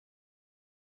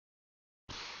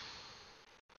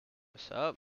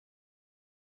up?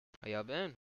 How y'all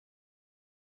been?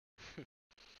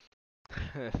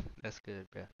 That's good,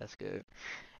 bro. That's good.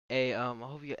 Hey, I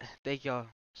hope you. Thank y'all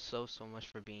so much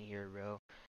for being here, bro.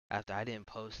 After I didn't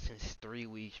post since 3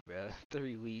 weeks, bro.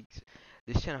 3 weeks.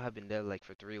 This channel have been dead like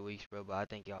for 3 weeks, bro. But I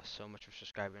thank y'all so much for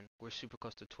subscribing. We're super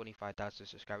close to 25,000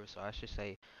 subscribers, so I should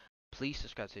say, please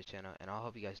subscribe to the channel, and I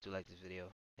hope you guys do like this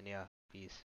video. And yeah,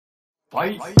 peace.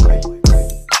 Fight.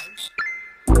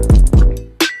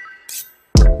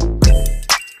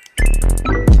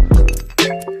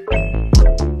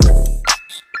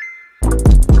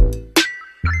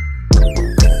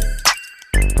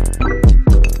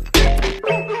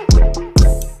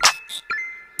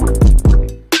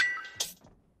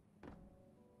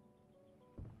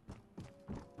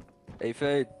 Hey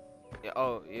Fade, Yeah.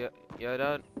 Oh, yeah. Yeah,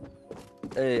 dad.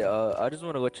 hey, I just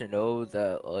want to let you know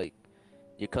that like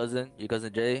your cousin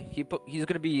Jay, he's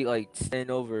gonna be like staying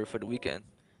over for the weekend.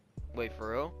 Wait,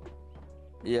 for real?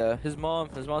 Yeah, his mom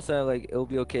said like it'll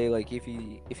be okay like if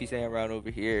he's staying around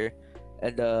over here,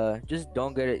 and just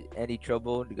don't get any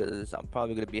trouble because I'm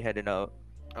probably gonna be heading out.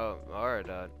 Oh, alright,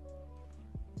 dad.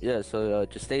 Yeah, so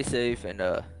just stay safe and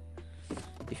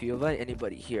if you invite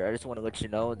anybody here, I just want to let you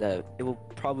know that it will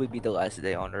probably be the last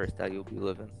day on Earth that you'll be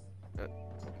living. Uh,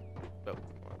 oh,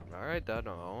 alright, dad.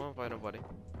 No, I won't invite nobody.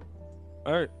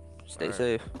 All right, stay Alright.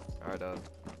 safe. Alright, dad.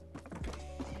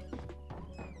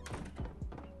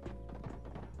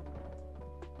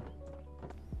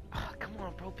 Ah, come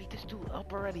on, bro. Beat this dude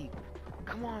up already.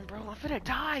 Come on, bro. I'm finna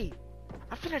die.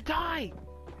 I'm finna die.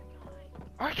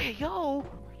 RKO?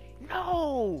 No.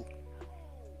 Oh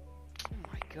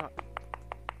my god.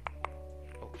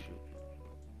 Oh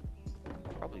shoot.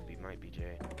 Probably might be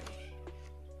Jay.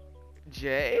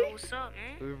 Jay? Yo, what's up,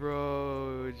 man?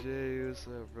 Bro, Jay, what's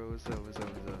up, bro? What's up? What's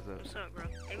up, bro?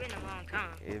 It's been a long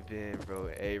time. It been, bro.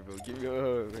 Hey, bro, give me a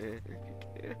hug, man.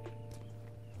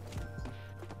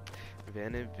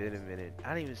 Man, it been a minute.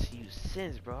 I didn't even see you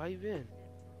since, bro. How you been?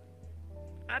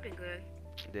 I've been good.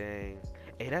 Dang.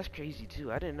 Hey, that's crazy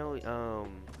too. I didn't know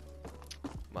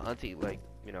my auntie my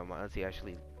auntie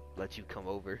actually let you come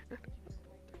over.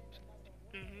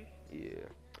 Mhm. Yeah.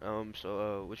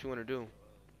 What you want to do?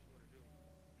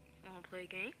 Wanna play a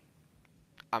game?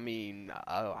 I mean,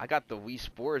 I got the Wii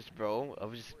Sports, bro. I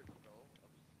was just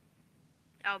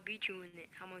I'll beat you in it.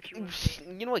 How much you wanna bet?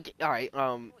 you know what? All right.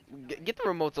 Get the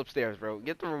remotes upstairs, bro.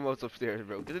 Get the remotes upstairs,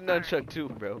 bro. Get the Alright. nunchuck too,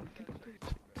 bro.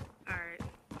 Alright.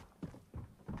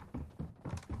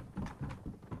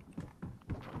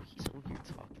 Bro, he's over here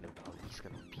talking about he's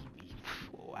gonna beat me.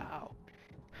 Wow,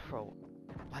 bro.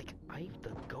 Like I'm the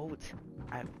goat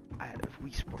at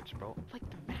Wii Sports, bro. I'm like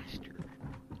the master.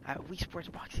 At Wii Sports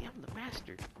Boxing, I'm the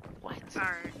master. What?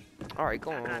 Alright. Alright,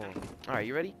 go I on. got him. Alright,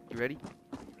 you ready? You ready?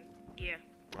 Yeah.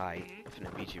 Alright, Mhm. I'm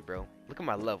finna beat you, bro. Look at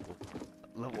my level.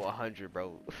 Level 100,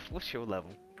 bro. What's your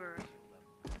level? Bruh.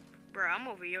 Bruh, I'm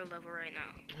over your level right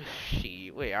now.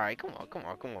 Shit, wait, alright, come on.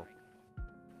 Come.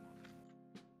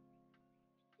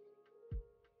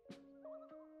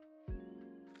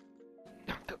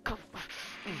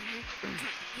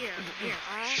 Yeah, yeah,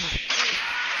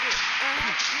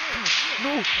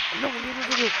 No, no.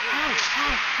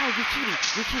 How? You're cheating.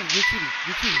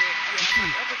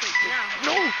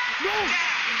 No, no,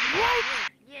 what?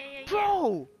 Yeah.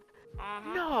 Bro!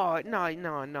 Uh-huh. No.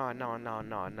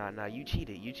 You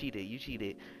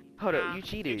cheated. Hold up, Nah, you it's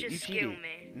cheated. just skill, man.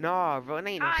 Nah, bro, it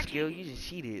ain't no How I skill. You cheated? just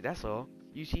cheated. That's all.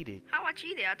 You cheated. How I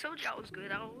cheated? I told you I was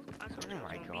good. I told you Oh I was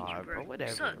my gonna beat you, god, bro. bro.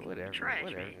 You suck. You trash,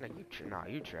 Whatever. man. Nah,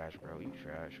 you trash, bro. You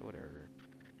trash. Whatever.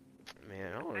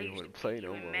 Man, I don't I even used want to to play beat you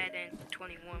no in more. Madden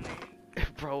 21, man.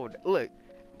 Bro, look.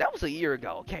 That was a year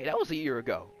ago, okay? That was a year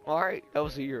ago. Alright? That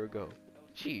was a year ago.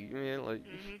 Gee, man, like.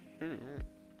 Mhm.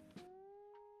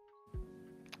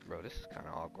 Bro, this is kind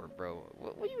of awkward, bro.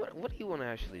 What do you want to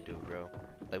actually do, bro?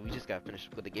 Like, we just got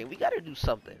finished with the game. We gotta do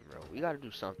something, bro. We gotta do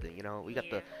something, you know? We got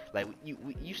Yeah.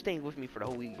 you staying with me for the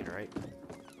whole weekend, right?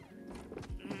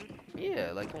 Mhm.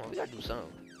 Yeah, like, come on, we gotta do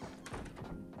something.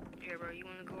 Yeah, bro. You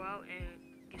wanna go out and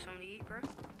get something to eat, bro?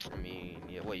 I mean,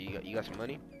 yeah, wait, you got some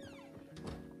money?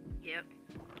 Yep.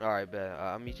 Alright, bet.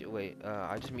 I'll meet you,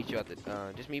 I'll just meet you at the,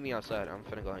 just meet me outside. I'm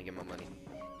finna go ahead and get my money.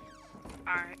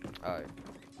 Alright. Alright.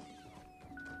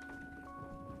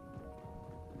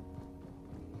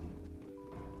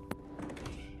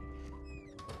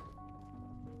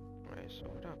 Alright, so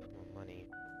where do I put my money?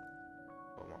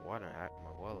 Oh, my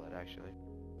wallet, actually.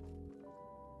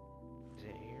 Is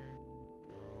it here?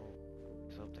 No.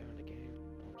 It's up there in the game.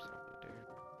 No, it's not up there.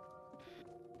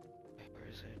 Hey, where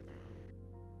is it?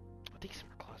 I think it's in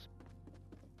my closet.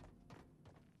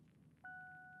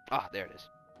 Ah, there it is.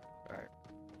 Alright.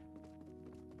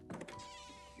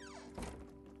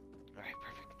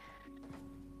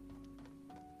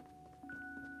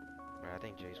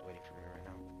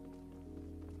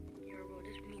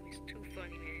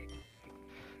 funny, man.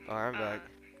 Alright, I'm back.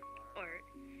 Alright.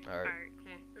 Alright. Alright, come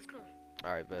on, let's go.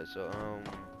 Alright, bet. So,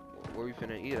 where we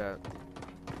finna eat at?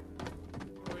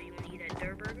 Well, you wanna eat that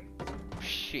Durr Burger?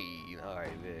 Shit.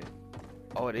 Alright, bet.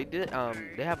 Oh, they did,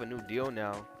 they have a new deal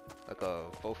now. Like a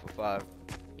 4 for 5.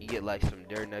 You get like some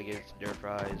dirt nuggets, dirt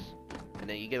fries, and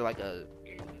then you get like a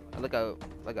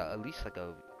at least like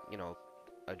a, you know,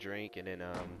 a drink, and then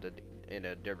and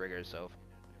a dirt burger itself.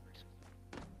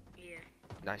 Yeah.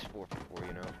 Nice 4 for 4,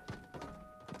 you know.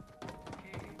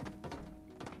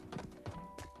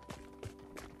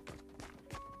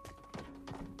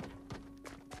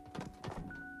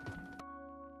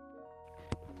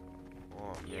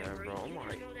 Oh Yeah, man, bro. Oh you my.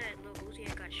 just know that Lil Uzi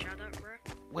had got shot up, bro?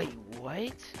 Wait,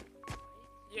 what?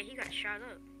 Yeah, he got shot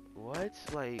up. What?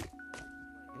 Like,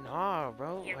 nah,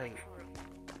 bro. Yeah, Like, for real.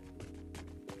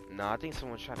 nah. I think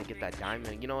someone's trying to get that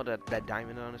diamond. You know that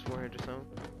diamond on his forehead or something?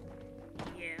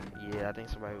 Yeah, Yeah, I think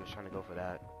somebody was trying to go for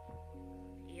that.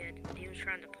 yeah, he was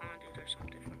trying to pawn it or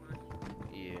something for money.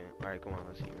 Yeah. All right, come on.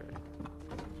 Let's see. Right.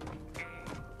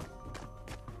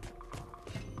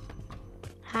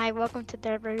 Hi, welcome to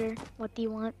Durr Burger. What do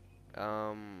you want?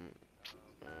 Let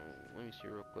me see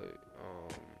real quick.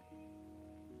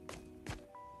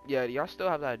 Yeah, do y'all still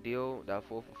have that deal, that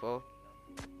 4 for 4?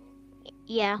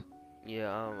 Yeah.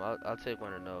 Yeah. I'll take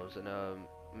one of those, and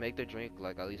make the drink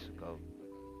like at least a Coke.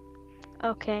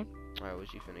 Okay. All right,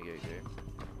 what you finna get, Jay?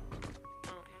 Oh,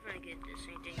 I'm gonna get the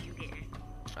same thing you getting.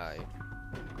 All right.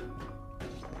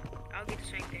 I'll get the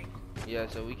same thing. Yeah,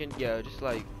 so we can, just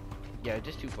like,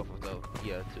 just 2 for 4 though.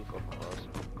 Yeah, 2 for 4.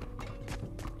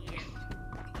 Yeah.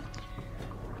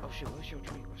 Oh shit, what's your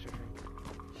drink? What's your drink?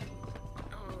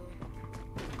 Oh,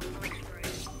 I like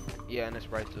Sprite. Yeah, and a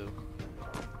Sprite too.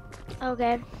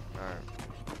 Okay. Alright.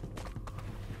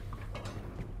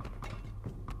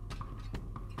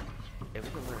 If we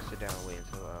can learn to sit down and wait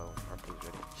until our food's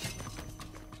ready.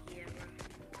 Yeah,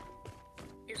 bro.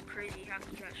 It's crazy how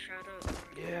he got shot up. Bro.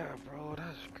 Yeah, bro,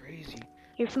 that's crazy.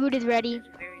 Your food is ready. That's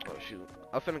very Oh crazy. shoot.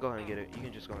 I'm finna go ahead and get it. You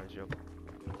can just go ahead and joke.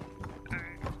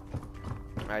 Alright.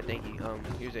 Alright, thank you.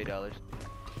 Here's $8.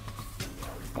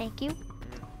 Thank you.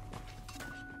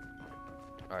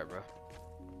 Alright, bro.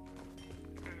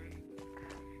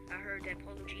 I heard that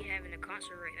Polo G having a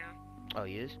concert right now. Oh,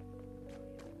 he is?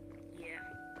 Yeah.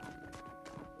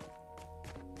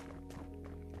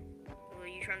 Well,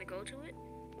 you trying to go to it?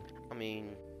 I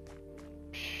mean,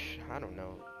 I don't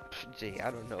know. Jay,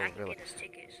 I don't know, I can really. get us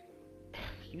tickets.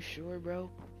 You sure, bro?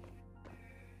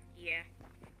 Yeah.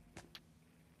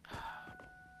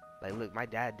 Like, look, my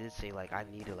dad did say, like, I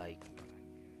need to, like,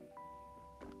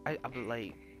 I'm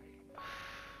like,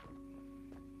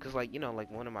 cause, like, you know,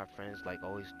 like, one of my friends, like,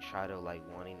 always try to, like,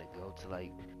 wanting to go to,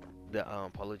 like, the,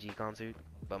 Polo G concert,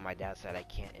 but my dad said I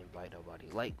can't invite nobody.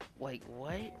 Like, what?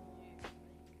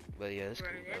 But, yeah, it's Bro,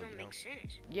 cool, that bro, don't you know? make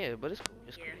sense. Yeah, but it's cool,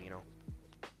 Yeah. you know?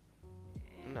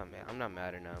 I'm not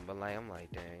mad or nothing, but, like, I'm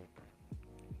like, dang.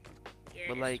 Yeah,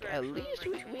 But, it's like, at for, least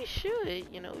like, we should,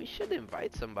 you know, we should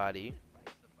invite somebody.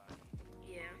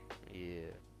 Yeah.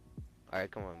 Yeah. Alright,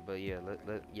 come on, but yeah,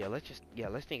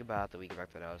 let's think about after we get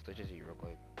back to the house. Let's just eat real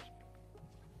quick.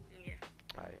 Yeah.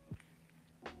 Alright.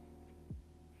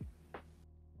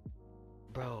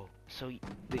 Bro, so you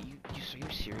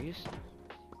serious?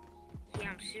 Yeah,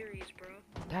 I'm serious, bro.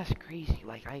 That's crazy.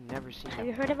 Like, I never seen Have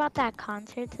you that. heard about that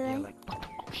concert today? Yeah, like, oh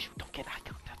shoot, don't get eye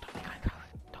contact, don't make eye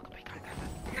contact. Don't make eye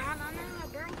contact. No,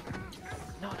 bro.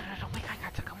 No, don't make eye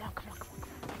contact. Come on. Go.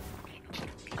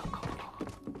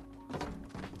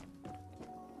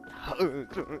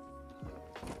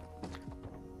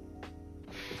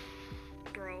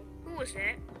 Bro, who was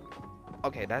that?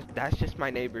 Okay, that's just my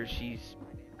neighbor. She's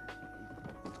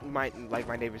my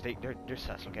neighbors. They're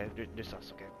sus. Okay, they're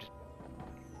sus. Okay, just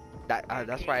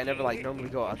that's why I never like normally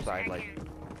go outside. Like,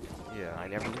 yeah, I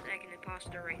never. I'm acting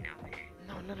imposter right now, man.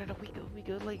 No, we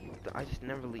good. Like, I just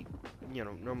never leave. You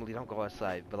know, normally don't go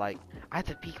outside. But like, I have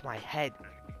to peek my head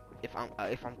if I'm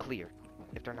clear.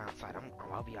 If they're not outside,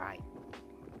 I'll be alright.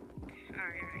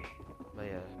 Alright. But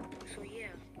yeah. So yeah,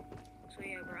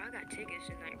 bro, I got tickets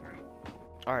tonight, bro.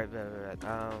 Alright, bet.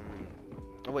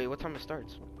 Oh, wait, what time it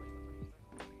starts?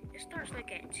 It starts like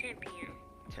at 10 p.m.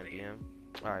 10 p.m.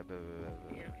 Alright, bet.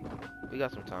 Yeah. We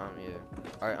got some time, yeah.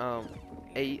 Alright,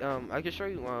 hey, I can show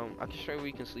you where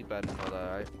you can sleep at and all that,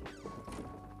 alright?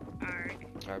 Alright.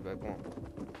 Alright, bet, come on.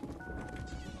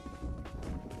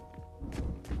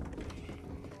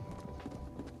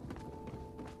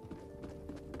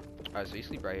 Alright, so you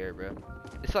sleep right here, bro.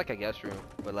 It's like a guest room,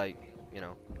 but like, you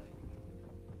know.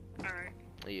 Alright.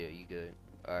 Yeah, you good.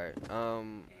 Alright,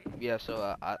 yeah,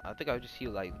 so I think I'll just see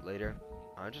you like later.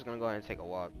 I'm just gonna go ahead and take a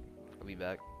walk. I'll be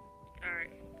back.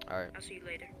 Alright, I'll see you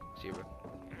later. see you, bro.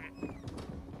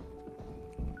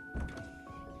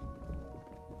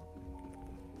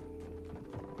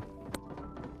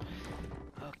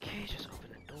 Okay, just open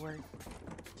the door.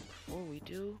 Before we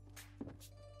do,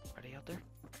 are they out there?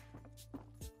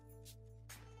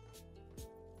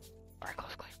 Alright,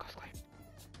 close, clear, close,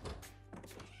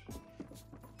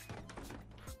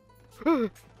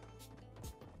 clear.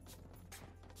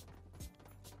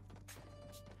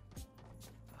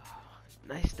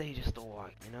 Nice day just to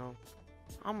walk, you know?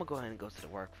 I'm gonna go ahead and go to the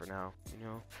work for now, you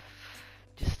know?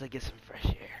 Just to get some fresh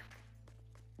air.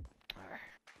 Alright.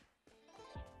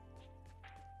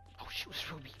 Oh shoot, it's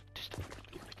Ruby. Just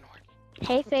ignore it.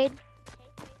 Hey, Fade.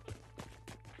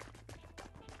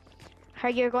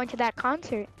 Heard you're going to that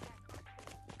concert.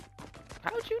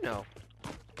 How'd you know?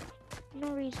 No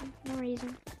reason. No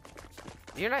reason.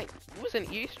 You wasn't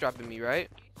eavesdropping me,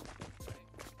 right?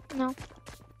 No.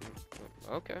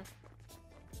 Okay.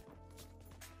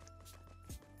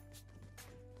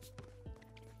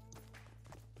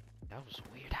 That was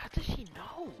weird. How does she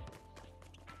know?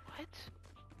 What?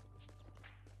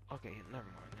 Okay, never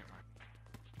mind, never mind.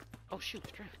 Oh shoot,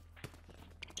 it's Drift.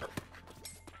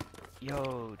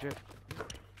 Yo, Drift.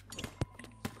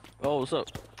 Oh, what's up?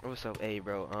 What's up? Hey,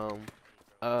 bro.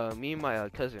 Me and my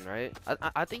cousin, right?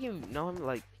 I think you know him,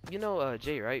 like, you know,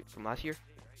 Jay, right? From last year?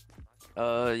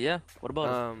 Yeah. What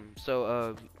about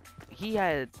So, he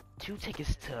had 2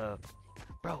 tickets to,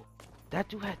 bro, that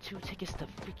dude had 2 tickets to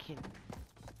freaking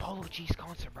Polo G's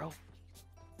concert, bro.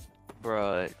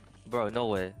 it? Bro, no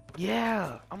way.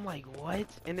 Yeah, I'm like, what?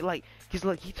 And it, like, he's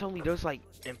like, he told me those like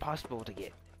impossible to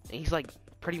get, and he's like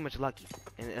pretty much lucky,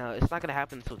 and it's not gonna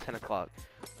happen until 10 o'clock.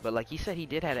 But like he said, he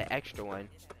did have an extra one,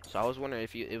 so I was wondering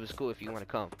if it was cool if you want to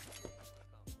come.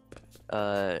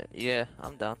 Yeah,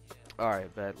 I'm down. All right,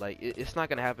 but like it's not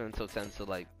gonna happen until 10. So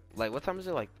like what time is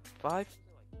it? Like 5?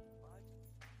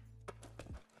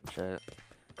 Sure.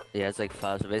 Yeah, it's like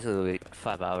 5, so basically like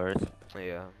 5 hours.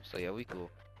 Yeah. So yeah, we cool.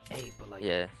 Hey, but like,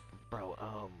 Yeah. bro,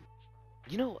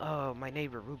 you know, my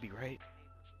neighbor Ruby, right?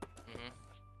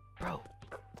 Bro,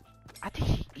 I think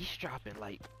she eavesdropping.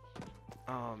 Like,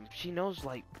 she knows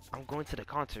like I'm going to the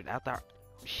concert. I thought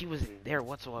she wasn't there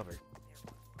whatsoever.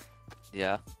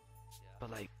 Yeah.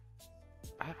 But like,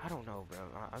 I don't know, bro.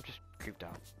 I'm just creeped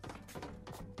out.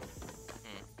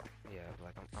 Yeah,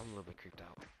 like I'm a little bit creeped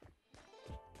out.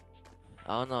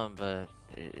 I don't know, but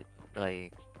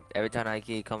like every time I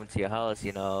keep coming to your house,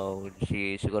 you know,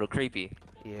 she go to creepy.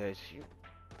 Yeah, she.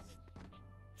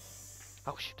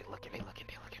 Oh shit, they looking.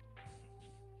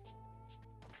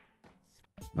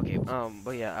 Okay,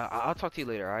 but yeah, I'll talk to you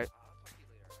later, alright?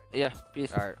 Yeah,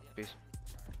 peace. Alright, peace.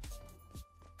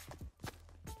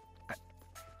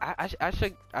 I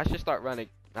should start running.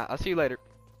 I'll see you later.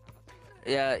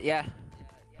 Yeah, yeah.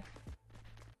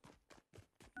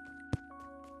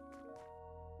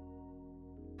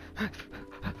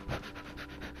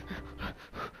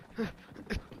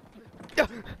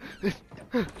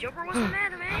 Yo, bro, what's the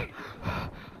matter, man?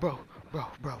 Bro.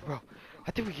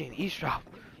 I think we can eavesdrop.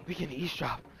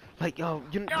 Like, you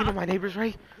know my neighbors,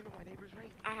 right?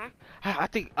 Uh-huh. I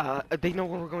think they know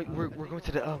where we're going. We're going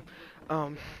to the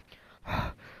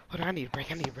hold on, I need a break.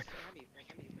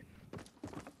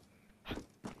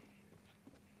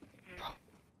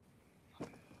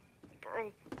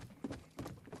 Bro.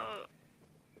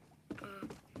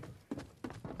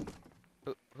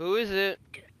 Who is it?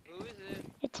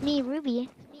 It's me, Ruby.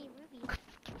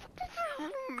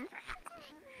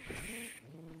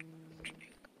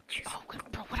 Oh,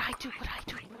 bro, what I do? Glide.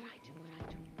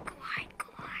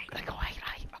 Go hide.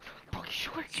 Bro, you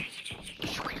sure? You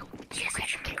sure? Yes,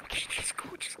 okay. Just go.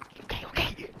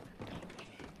 Okay.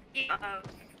 Yeah,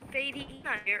 Fade, he's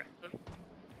not here.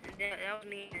 That was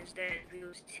me and his dad. We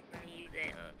was telling you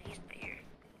that, he's not here.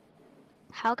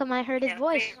 How come I heard his Yeah,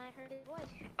 voice?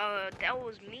 That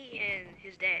was me and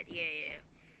his dad. Yeah.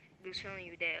 We was telling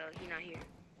you that, he's not here.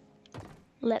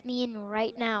 Let me in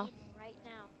right now.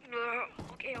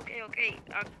 Okay.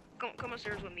 Come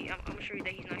upstairs with me. I'm gonna show you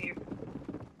that he's not here.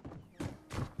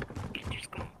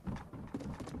 Just go.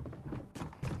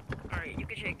 Alright, you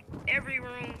can check every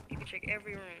room.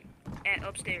 At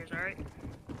upstairs, alright?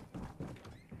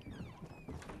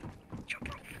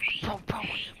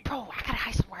 Bro, I gotta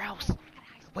hide somewhere else.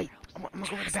 Wait, I'm gonna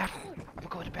go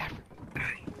in the bathroom.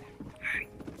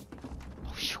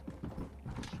 Oh shoot.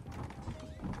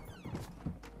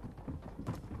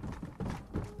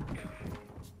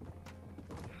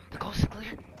 The coast is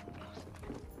clear.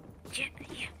 Yeah,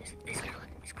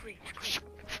 it's clear.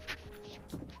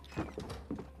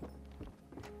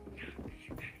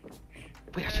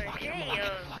 Wait, I should lock it. I'm Hey,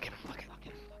 gonna lock it.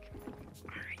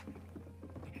 Alright.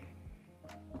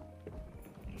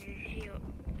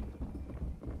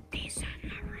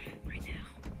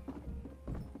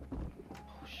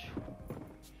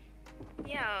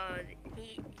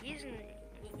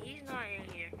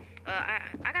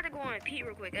 I gotta go on and pee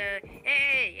real quick.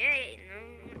 Hey,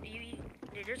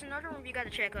 no, there's another room you gotta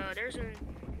check. There's a,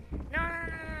 no,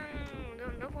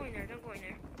 don't go in there, don't go in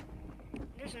there.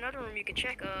 There's another room you can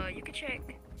check. You can check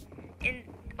in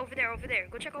over there.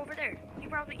 Go check over there. You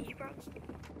probably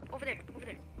over there.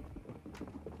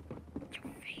 Yo,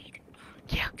 Fade.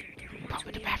 Yeah. There Bro, reminds in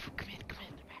me the bathroom. Come in. The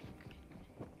bathroom.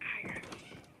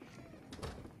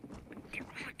 They're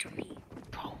on to me.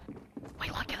 Bro.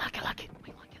 Wait, lock it. Wait, lock it.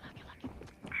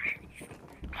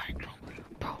 Alright, bro.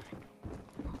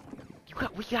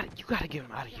 You gotta get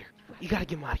him out of here. You gotta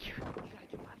get him out of here. Alright.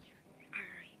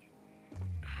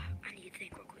 I need to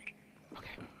think real quick.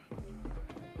 Okay.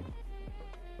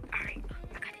 Alright,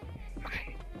 I got it.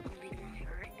 Okay. I'm leaving him here,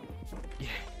 alright? Yeah.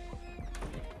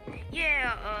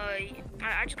 Yeah,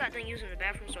 I just got done using the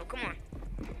bathroom, so come on.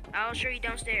 I'll show you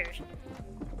downstairs.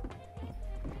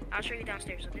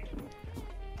 Okay?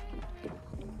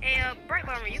 Hey, Bright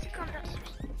Bomber, you can come down.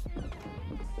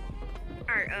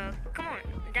 Alright, come on.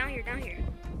 Down here.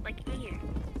 Like, in here.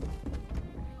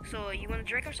 So, you want a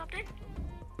drink or something?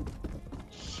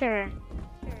 Sure.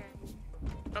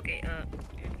 Okay, I'm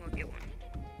gonna get one.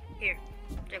 Here,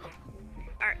 take one.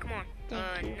 Alright, come on.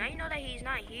 Thank Now you know that he's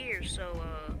not here, so,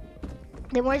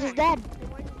 Then where's his dad?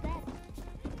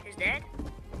 his dad?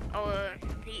 Oh,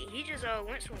 he just,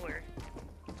 went somewhere.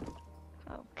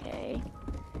 Okay.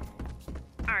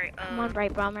 Alright, Come on,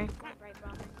 Bright Bomber.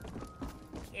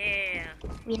 Yeah.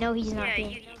 We know he's not Yeah,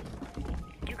 here.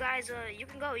 you guys, you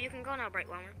can go now, Bright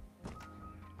Bomber.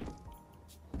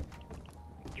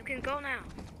 You can go now.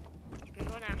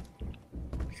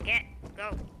 Scat,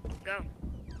 go.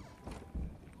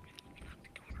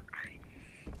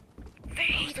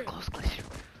 Fade! Close, Glacier.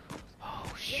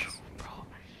 Oh, shit. Yes.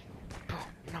 Bro,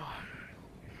 no.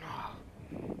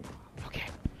 Okay.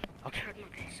 Tried my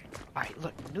best. Alright,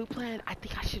 look, new plan. I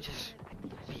think I should just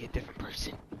be a different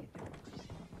person.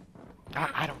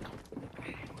 I don't know.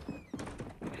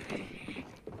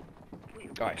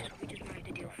 Alright. We just made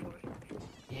the deal for it.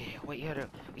 Yeah, wait,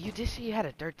 you did say you had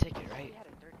a third ticket, right?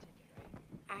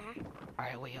 Uh-huh.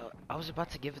 Alright, wait, I was about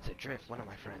to give it to Drift, one of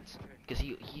my friends. Because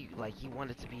he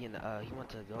wanted to be in he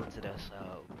wanted to go to this,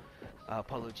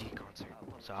 Polo G concert.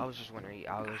 So I was just wondering,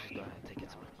 I was just going to take it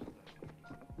to him.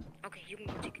 Okay, you can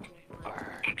go take it to him. Alright.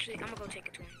 Actually, I'm gonna go take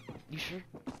it to him. You sure?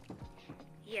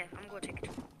 Yeah, I'm gonna go take it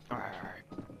to him. Alright.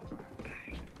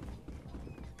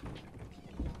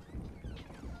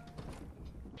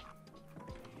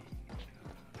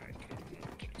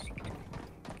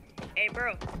 Hey,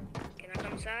 bro. Can I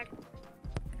come inside?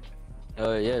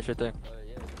 Yeah, sure thing.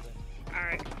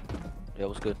 Alright. Yeah,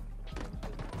 what's good?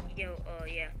 Yo,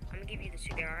 yeah. I'm gonna give you the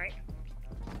cigar, alright?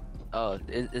 Oh,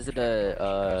 is it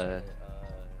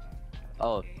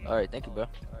Oh, alright, thank you, bro.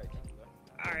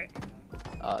 Alright.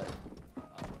 Uh,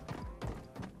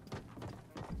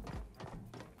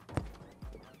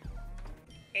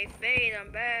 Hey, Fade,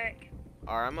 I'm back.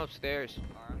 Alright, I'm upstairs.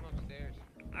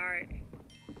 Alright.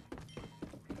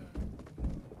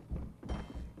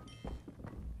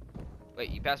 Wait,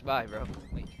 you passed by, bro.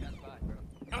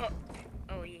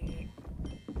 Oh, yeah.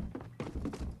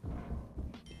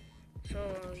 So,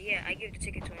 yeah, I give the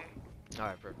ticket to him.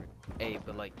 Alright, perfect. Hey,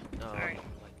 but like, Alright.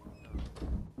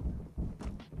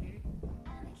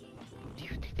 do you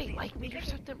think they like me or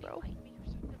something, bro?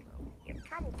 Yeah,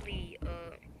 probably,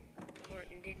 or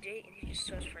they just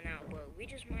sus for now, but we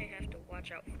just might have to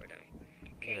watch out for them.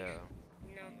 Okay. Yeah.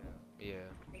 You know, Yeah.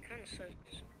 they kind of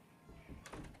sus.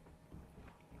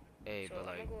 Hey, So but I'm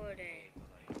like, gonna go ahead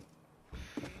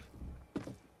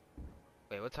and,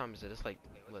 wait, what time is it? It's like,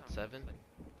 what, 7?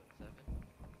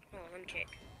 oh, let me check.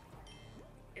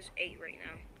 It's 8 right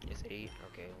now. It's 8?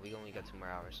 Okay, we only got 2 more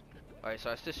hours. Alright,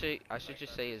 so I should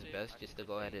just say it's best just to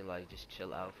go ahead and like, just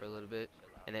chill out for a little bit.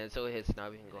 And then until it hits now,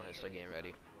 we can go ahead and start getting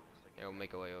ready. And we'll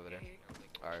make our way over there.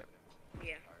 Alright.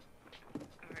 Yeah.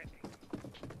 Alright.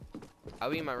 I'll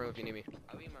be in my room if you need me.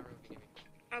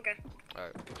 Okay.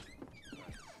 Alright.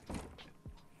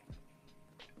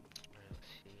 Let's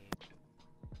see.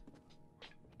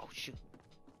 Oh shoot.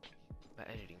 My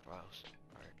editing files.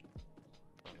 Alright.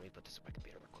 Let me put this on my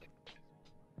computer real quick.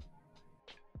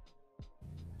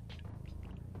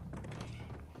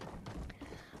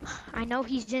 I know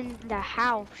he's in the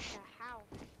house.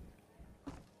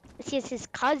 This is his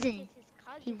cousin.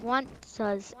 He wants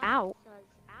us out.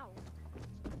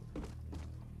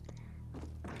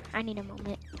 I need a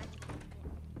moment.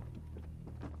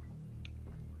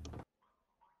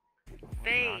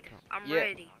 Fade, I'm Yeah.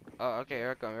 ready. Oh, okay,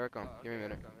 here I come. Give me a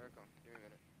minute.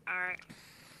 Alright.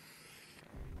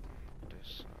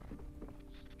 This,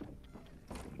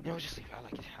 you know, just leave it. I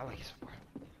like it so far.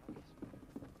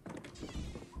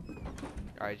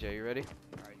 Alright, Jay, you ready?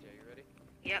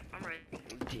 Yep, I'm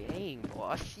ready. Dang, boy,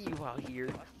 I see you out here.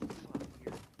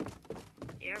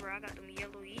 Yeah, bro, I got them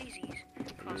yellow Yeezys.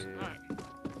 Cost a lot.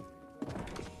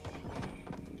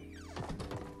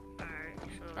 Alright,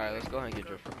 so. Alright, let's go ahead and get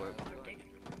Drift real quick.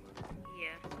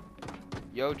 Yeah.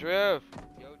 Yo, Drift!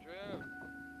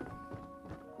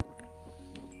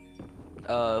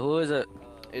 Who is it?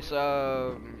 It's,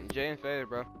 Jay and Fade,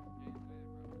 bro.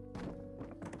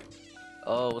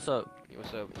 Oh, what's up?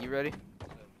 What's up? You ready?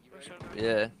 What's up, man?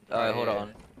 Yeah. Alright, hold yeah.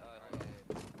 on.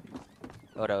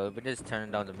 Hold on, we're just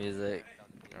turning down the music.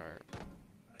 Alright.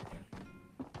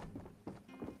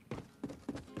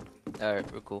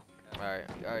 Alright, we're cool.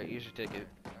 Alright, use your ticket.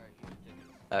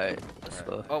 Alright, let's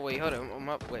go. Oh, wait, hold on. I'm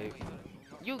up. Wait.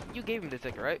 You gave him the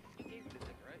ticket, right?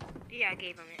 Yeah, I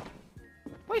gave him it.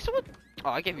 Wait, so what?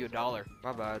 Oh, I gave you $1.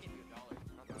 My bad.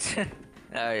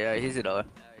 Alright, here's $1.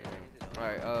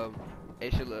 Alright, hey,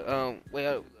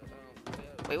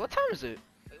 wait, what time is it?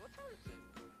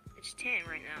 It's 10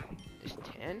 right now. It's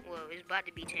 10? Well, it's about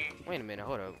to be 10. Wait a minute,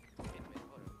 hold up.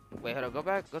 Wait, hold up, go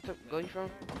back, go your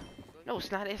phone. No, it's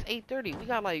not, it's 8:30. We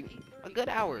got like a good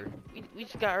hour. We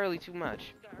just got early too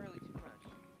much.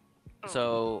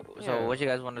 So Yeah. what you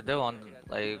guys want to do on,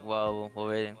 like, while we're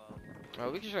waiting? Oh,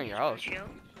 we can show in your house. Chill?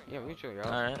 Yeah, we can show in your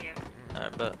house. Alright, Yeah.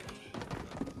 alright, but.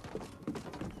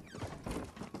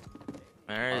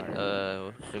 Alright,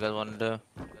 what you guys want to do?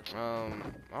 I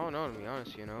don't know, to be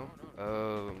honest, you know.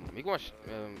 We can watch,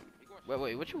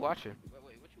 wait, what you watching?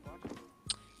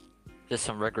 Just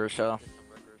some regular show.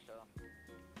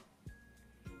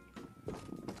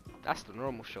 That's the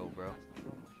normal show, bro.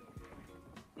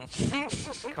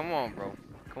 Come on, bro.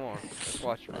 Come on. Let's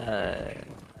watch it. Alright.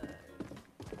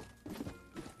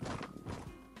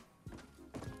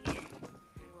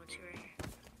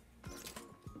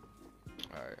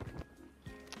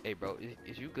 Hey, bro,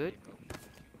 is you good?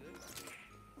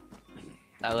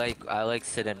 I like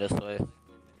sitting this way.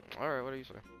 Alright, what do you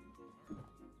say?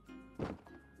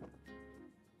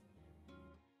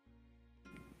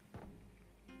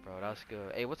 Bro, that's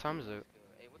good. Hey, what time is it?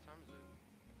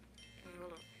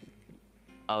 Hold up.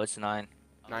 Oh, it's 9.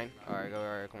 9? Alright, go,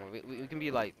 alright, come on. We can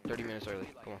be like 30 minutes early.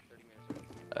 Come on.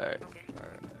 Alright. Okay.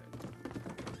 Alright.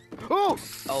 Oh!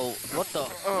 Oh, what the?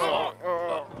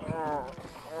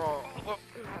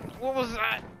 What was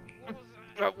that?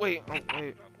 Wait,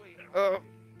 wait.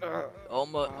 Oh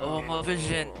my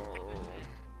vision.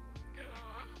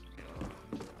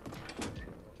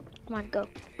 Come on, go.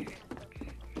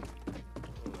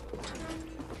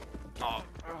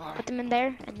 Put them in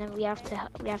there, and then we have to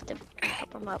help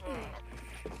them up.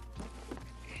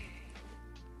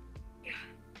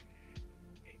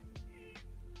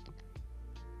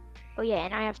 Oh yeah,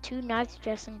 and I have 2 knives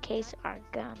just in case our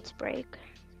guns break.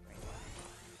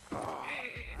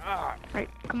 Alright,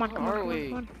 come on, Where are we?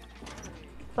 come on.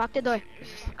 Lock the door. Is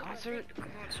this the concert?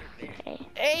 Hey.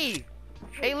 Hey!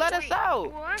 Hey, let us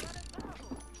out! What?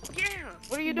 Yeah.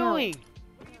 What are you No. doing?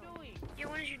 Yeah,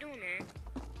 what is you doing, man?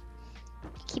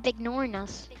 Keep ignoring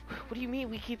us. What do you mean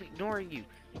we keep ignoring you?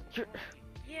 You're...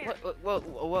 Yeah.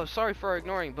 Well, sorry for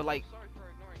ignoring, but like...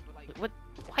 What?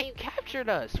 Why you captured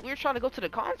us? We were trying to go to the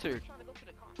concert.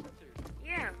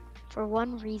 Yeah. For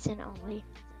one reason only.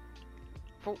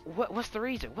 For what? What's the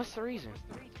reason? What's the reason?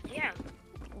 Yeah.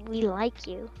 We like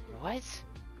you. What?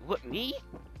 What, me?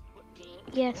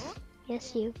 Yes.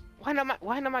 Yes, you. Why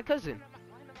not my cousin?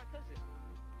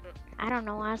 I don't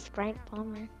know, ask Frank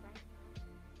Plummer.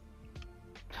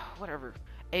 Whatever.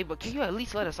 Hey, but can you at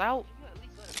least let us out?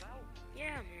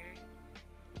 Yeah, man.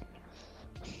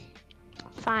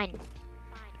 Fine.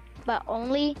 But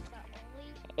only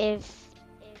if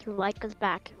you like us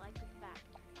back.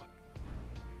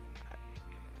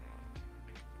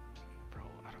 Bro,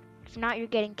 I don't... If not, you're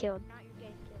getting killed.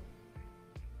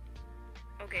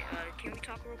 Okay, can we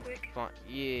talk real quick? Fine.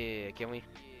 Yeah, can we?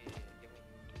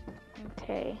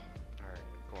 Okay. Alright,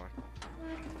 go on.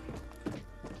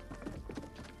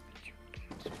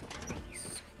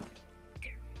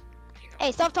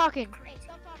 Hey, stop talking.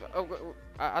 Oh,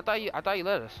 I thought you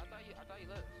let us.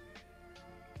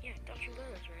 Yeah, I thought you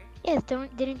let us, right? Yes,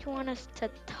 didn't you want us to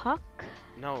talk?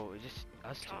 No, just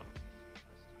us two. Talk.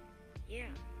 Yeah.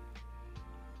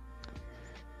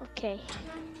 Okay.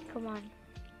 Come on.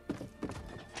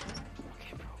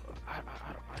 Okay, bro. I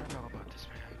don't know about this,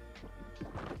 man.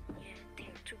 Yeah,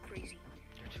 damn, too crazy.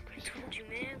 You're too I crazy. told you,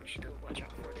 man. We should watch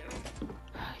out for them.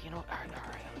 You know, alright,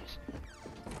 listen.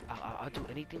 I'll do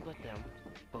anything but them,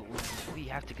 but we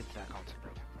have to get to that concert,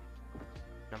 bro.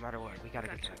 No matter what, we gotta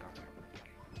get to that concert.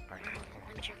 Alright, come on.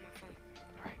 Let me check my phone.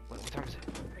 Alright, what time is it?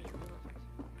 Wait, hold up.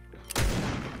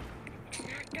 It's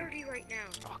 9:30 right now.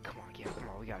 Oh, come on, yeah, come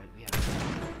on, we got it.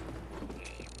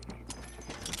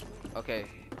 Okay,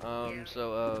 Yeah.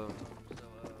 so,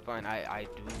 fine, I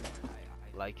do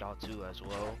like y'all too as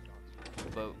well,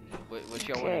 but what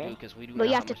y'all want to do, Okay. because we do But not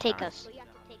you have have to much take time. us.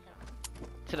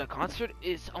 To the concert?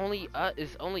 It's only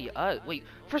wait,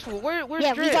 first of all, where's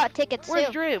Yeah, Drift? we got tickets Where's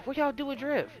too. Drift? What y'all do with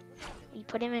Drift? You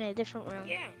put him in a different room.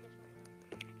 Yeah.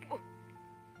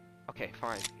 Okay,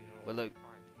 fine, but look,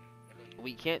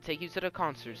 we can't take you to the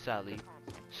concert, Sally,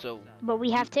 so But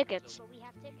we have tickets.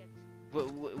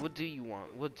 what do you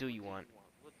want? What do you want?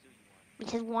 We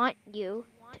just want you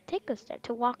to take us there,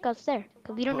 to walk us there,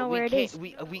 because we don't But know where it is.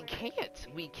 we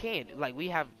can't. Like we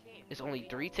have, it's only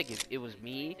 3 tickets. It was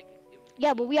me.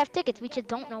 Yeah, but we have tickets. We just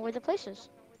don't know where the place is.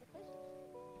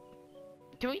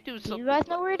 Can we do Do you something? guys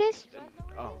know where it is?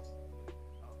 Oh,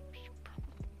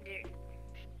 There.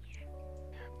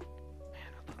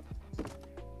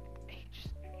 hey, just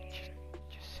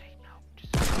say no.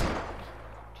 Just say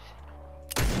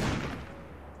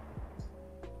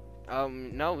no.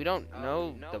 No, we don't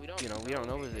know. We don't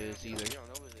know what it is either.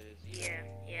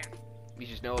 Yeah. We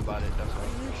just know about it. That's all.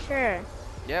 Are you sure?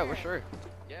 Yeah, we're sure.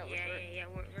 Yeah.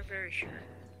 We're very sure.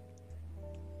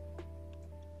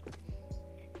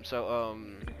 So,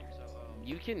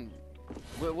 you can.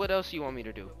 What else you want me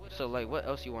to do? So, like, what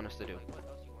else you want us to do?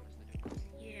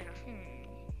 Yeah.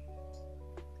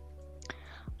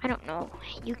 I don't know.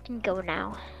 You can go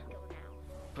now.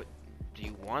 Do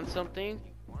you want something?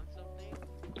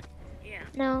 Yeah.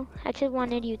 No, I just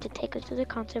wanted you to take us to the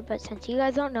concert, but since you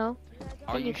guys don't know,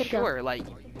 Are then you you could go. sure? Like,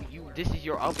 this is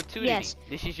your opportunity. Yes.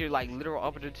 This is your like literal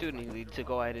opportunity to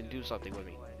go ahead and do something with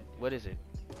me. What is it?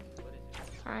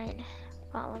 Fine.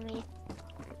 Follow me.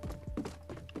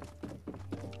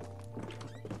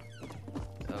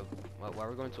 Why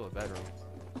we're going to a bedroom?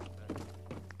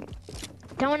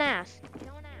 Don't ask.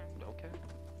 Okay.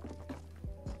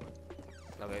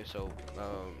 Okay, so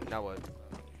now what?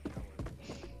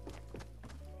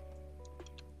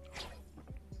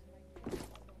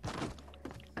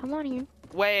 Come on here.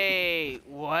 Wait,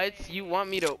 what? You want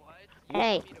me to?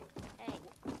 Hey.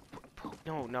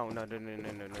 No.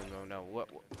 What?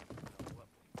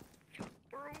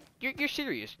 You're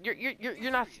serious?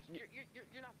 You're not.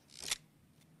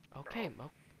 Okay, Mo.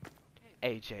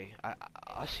 Hey Jay,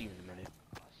 I'll see you in a minute.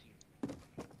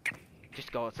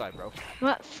 Just go outside, bro.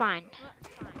 What? Fine.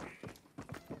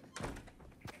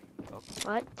 Okay.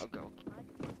 What? I'll go.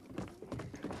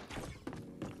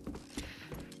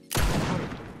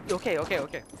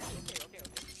 Okay.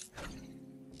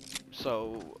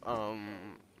 So,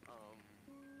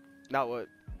 now what?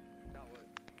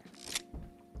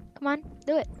 Come on,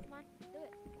 do it.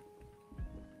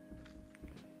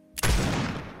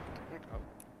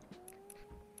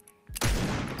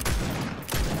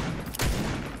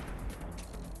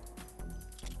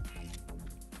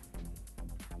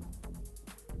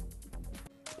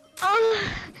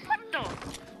 What the?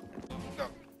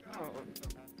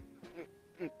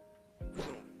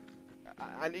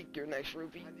 I need your next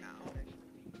ruby now.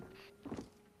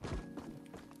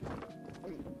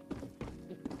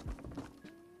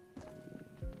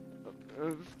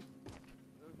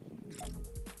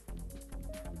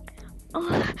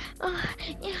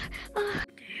 Yeah.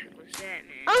 What's that,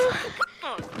 man? Oh.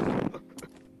 Oh. You know what?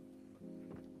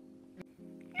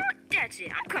 That's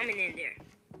it. I'm coming in there.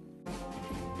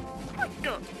 What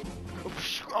the?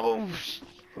 Oh,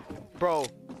 bro.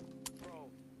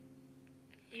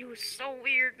 You was so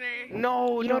weird, man.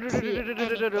 No, You no, don't see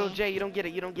anything. Jay, you don't get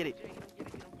it.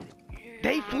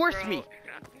 They forced bro. me.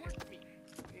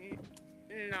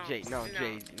 No. Jay,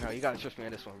 no, you gotta trust me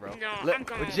on this one, bro. No, Look, I'm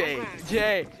going.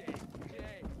 Jay.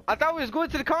 I thought we was going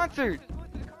to the concert.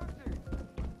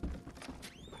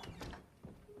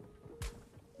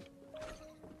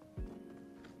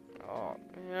 Oh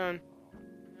man.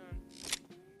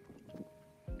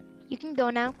 You can go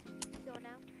now.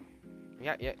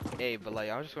 Yeah. Hey, but like,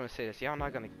 I was just gonna say this. Y'all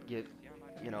not gonna get,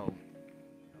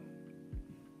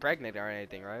 pregnant or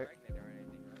anything, right?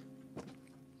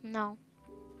 No.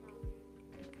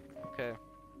 Okay.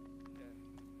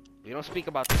 We don't speak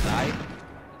about the side.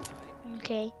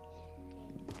 Okay.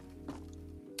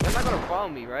 You're not gonna follow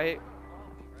me, right?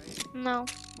 No.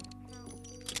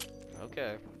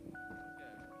 Okay.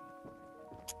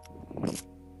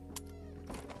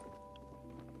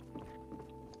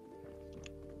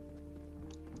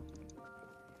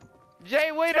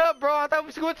 Jay, wait up, bro. I thought we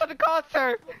was going to the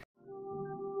concert.